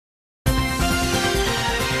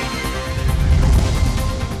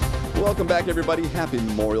Welcome back, everybody. Happy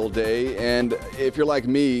Memorial Day. And if you're like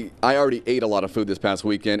me, I already ate a lot of food this past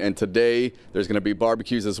weekend, and today there's going to be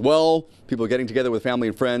barbecues as well. People getting together with family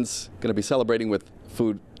and friends, going to be celebrating with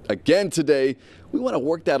food again today. We want to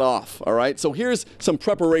work that off, all right? So here's some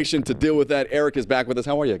preparation to deal with that. Eric is back with us.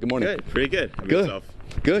 How are you? Good morning. Good, pretty good. Good.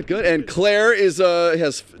 Good, good. And Claire is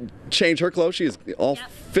has changed her clothes. She is all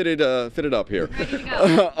fitted up here. Ready to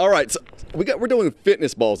go. All right, so we're doing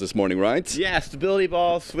fitness balls this morning, right? Yeah, stability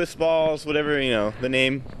balls, Swiss balls, whatever, the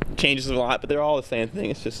name changes a lot, but they're all the same thing.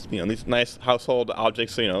 It's just, these nice household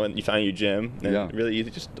objects, and you find in your gym, and really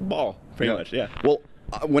easy, just a ball, pretty much, yeah. Well,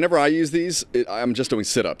 whenever I use these, I'm just doing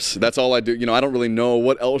sit-ups. That's all I do. I don't really know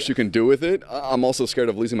what else you can do with it. I'm also scared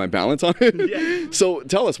of losing my balance on it. Yeah. So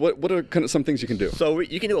tell us, what are kind of some things you can do? So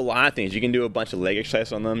you can do a lot of things. You can do a bunch of leg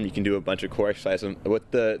exercise on them. You can do a bunch of core exercise on them.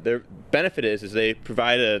 What their benefit is they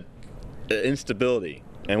provide a instability.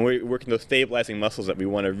 And we're working those stabilizing muscles that we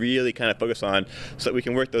want to really kind of focus on so that we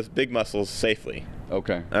can work those big muscles safely.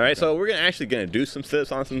 Okay. All right, so we're actually going to do some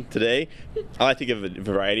sit-ups on them today. I like to give a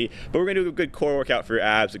variety, but we're going to do a good core workout for your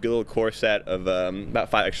abs, a good little core set of about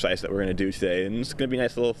 5 exercises that we're going to do today. And it's going to be a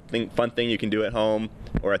nice little fun thing you can do at home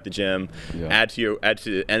or at the gym. Yeah. Add to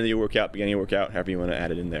the end of your workout, beginning of your workout, however you want to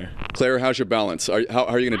add it in there. Claire, how's your balance? How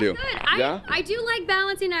are you going to do? Good. I do like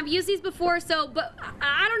balancing. I've used these before, but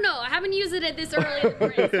I don't know. I haven't used it at this early in the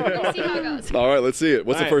morning, so let's see how it goes. All right, let's see it.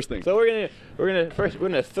 What's the first thing? So we're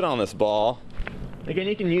gonna sit on this ball. Again,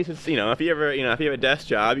 you can use this, if you have a desk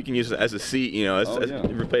job, you can use it as a seat,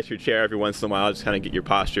 replace your chair every once in a while, just kind of get your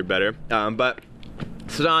posture better. But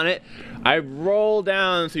sit on it. I roll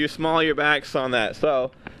down so you small your back's on that.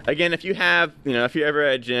 So again, if you have, if you're ever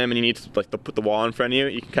at a gym and you need to put the wall in front of you,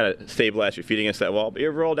 you can kind of stabilize your feet against that wall. But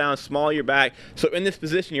you roll down, small your back. So in this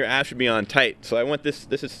position, your abs should be on tight. So I want this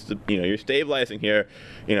is, you're stabilizing here.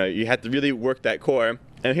 You have to really work that core.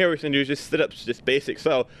 And here what we're going to do is just sit-ups, just basic.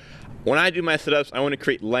 So when I do my sit-ups, I want to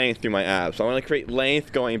create length through my abs. So I want to create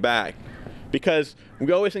length going back. Because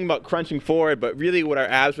we always think about crunching forward, but really what our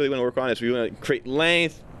abs really want to work on is we want to create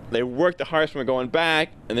length. They work the hardest when we're going back,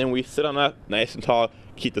 and then we sit on up nice and tall,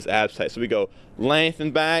 keep those abs tight. So we go length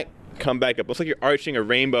and back, come back up. Looks like you're arching a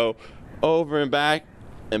rainbow over and back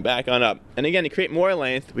on up. And again, to create more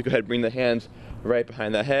length, we go ahead and bring the hands right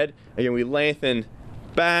behind the head. Again, we lengthen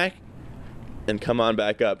back and come on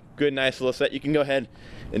back up. Good, nice little set. You can go ahead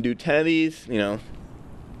and do 10 of these,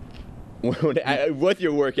 with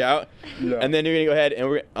your workout. Yeah. And then you're gonna go ahead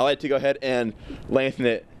and I like to go ahead and lengthen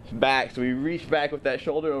it back. So we reach back with that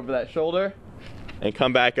shoulder over that shoulder and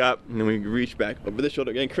come back up, and then we reach back over the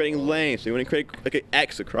shoulder again, creating length. So you want to create like an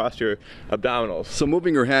X across your abdominals. So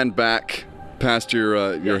moving your hand back past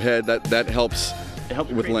your head, that helps. It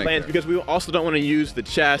helps with length because we also don't want to use the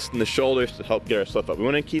chest and the shoulders to help get ourselves up. We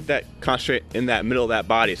want to keep that concentrate in that middle of that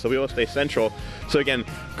body, so we want to stay central. So again,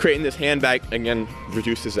 creating this hand back again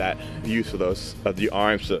reduces that use of the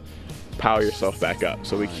arms to power yourself back up.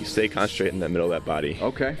 So we stay concentrated in the middle of that body.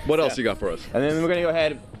 Okay. What else you got for us? And then we're gonna go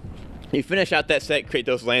ahead. You finish out that set, create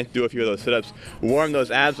those length, do a few of those sit-ups, warm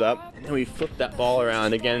those abs up, and then we flip that ball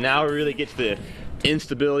around again. Now we really get to the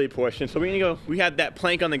instability portion. So we have that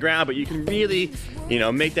plank on the ground, but you can really,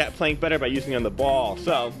 make that plank better by using it on the ball.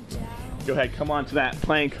 So go ahead, come onto that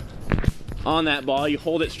plank on that ball. You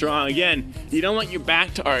hold it strong. Again, you don't want your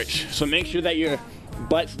back to arch. So make sure that your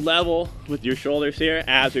butt's level with your shoulders here,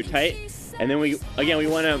 abs are tight. And then we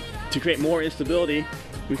want to create more instability,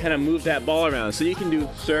 we kind of move that ball around. So you can do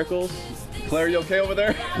circles. Claire, you okay over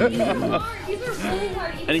there?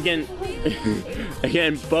 And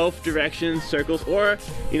again, both directions, circles, or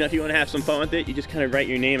if you want to have some fun with it, you just kind of write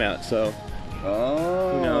your name out. So,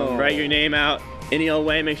 write your name out any old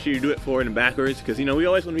way. Make sure you do it forward and backwards, because we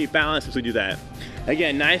always want to be balanced as we do that.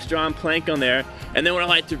 Again, nice strong plank on there. And then what I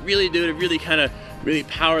like to really do to really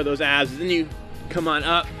power those abs is then you come on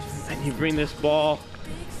up and you bring this ball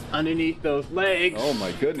underneath those legs. Oh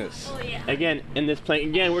my goodness. Oh, yeah. Again, in this plank,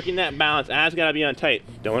 again, working that balance. Abs gotta be on tight.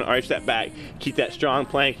 Don't want to arch that back. Keep that strong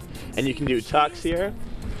plank. And you can do tucks here.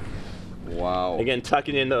 Wow. Again,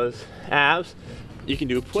 tucking in those abs. You can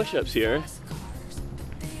do push-ups here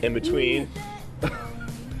in between.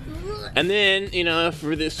 And then,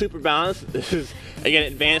 for the super balance, this is, again,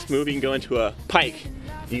 advanced move. You can go into a pike.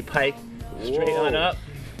 You pike straight on up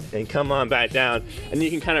and come on back down. And you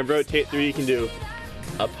can kind of rotate through. You can do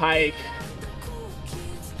a pike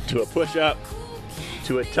to a push-up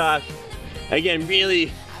to a tuck. Again,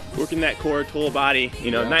 really working that core, total body.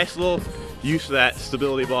 Nice little use of that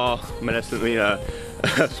stability ball, menacingly a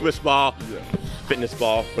Swiss ball. fitness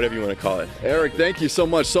ball, whatever you want to call it. Eric, thank you so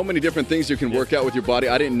much. So many different things you can work out with your body.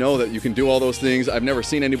 I didn't know that you can do all those things. I've never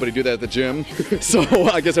seen anybody do that at the gym. So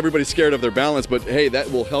I guess everybody's scared of their balance, but hey,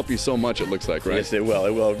 that will help you so much, it looks like, right? Yes, it will.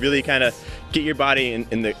 It will really kind of get your body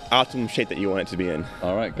in the optimum shape that you want it to be in.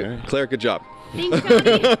 All right, good. All right. Claire, good job. Thanks,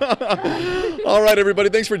 Tony. All right, everybody,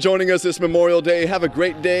 thanks for joining us this Memorial Day. Have a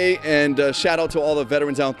great day, and shout out to all the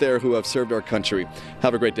veterans out there who have served our country.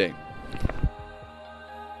 Have a great day.